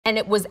And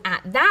it was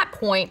at that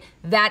point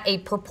that a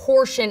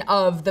proportion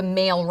of the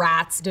male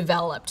rats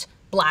developed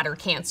bladder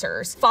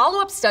cancers.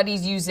 Follow-up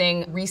studies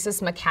using rhesus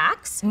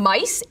macaques,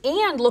 mice,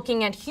 and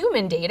looking at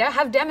human data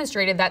have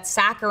demonstrated that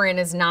saccharin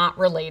is not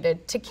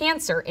related to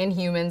cancer in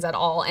humans at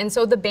all, and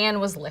so the ban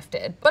was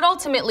lifted. But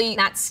ultimately,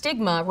 that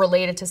stigma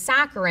related to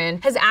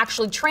saccharin has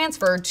actually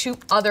transferred to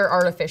other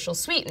artificial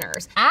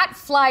sweeteners. At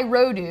Fly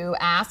Rodu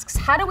asks,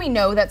 how do we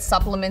know that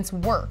supplements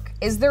work?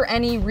 Is there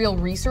any real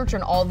research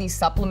on all these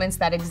supplements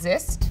that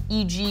exist,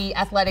 e.g.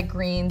 athletic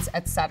greens,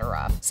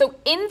 etc.? So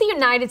in the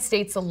United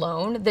States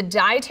alone, the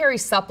dietary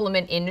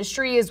supplement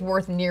industry is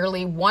worth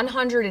nearly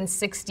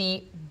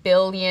 $160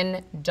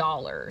 billion.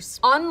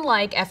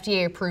 Unlike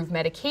FDA-approved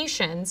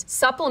medications,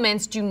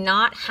 supplements do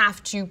not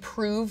have to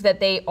prove that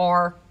they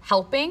are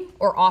helping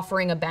or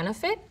offering a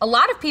benefit. A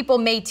lot of people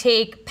may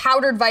take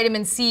powdered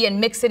vitamin C and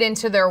mix it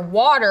into their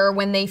water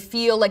when they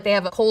feel like they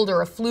have a cold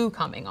or a flu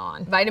coming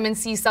on. Vitamin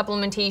C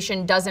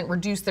supplementation doesn't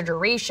reduce the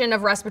duration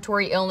of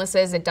respiratory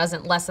illnesses, it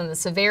doesn't lessen the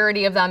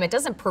severity of them, it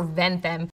doesn't prevent them.